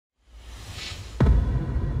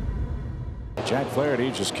Jack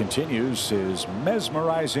Flaherty just continues his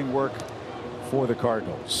mesmerizing work for the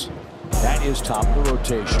Cardinals. That is top of the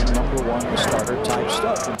rotation, #1 starter type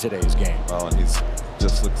stuff in today's game. Well, and he's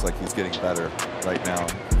just looks like he's getting better right now,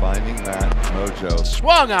 finding that mojo.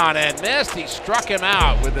 Swung on and missed. He struck him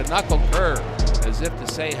out with a knuckle curve, as if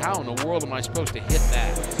to say, how in the world am I supposed to hit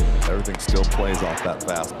that? Everything still plays off that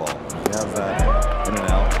fastball. He has that in and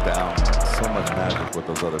out, down. So much magic with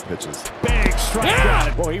those other pitches. Big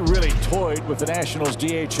strikeout. Boy, he really toyed with the Nationals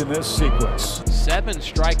DH in this sequence. 7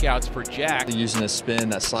 strikeouts for Jack. Using his spin,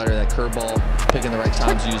 that slider, that curveball, picking the right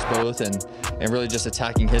times to use both, and really just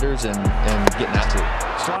attacking hitters and getting after it.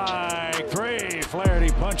 Strike 3.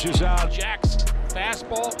 Flaherty punches out. Jack's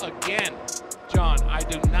fastball again. John, I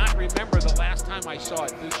do not remember the last time I saw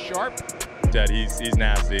it this sharp. He's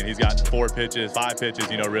nasty, and he's got 4 pitches, 5 pitches,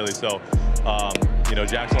 really. So,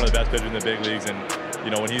 Jack's one of the best pitchers in the big leagues, and,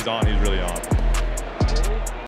 when he's on, he's really on.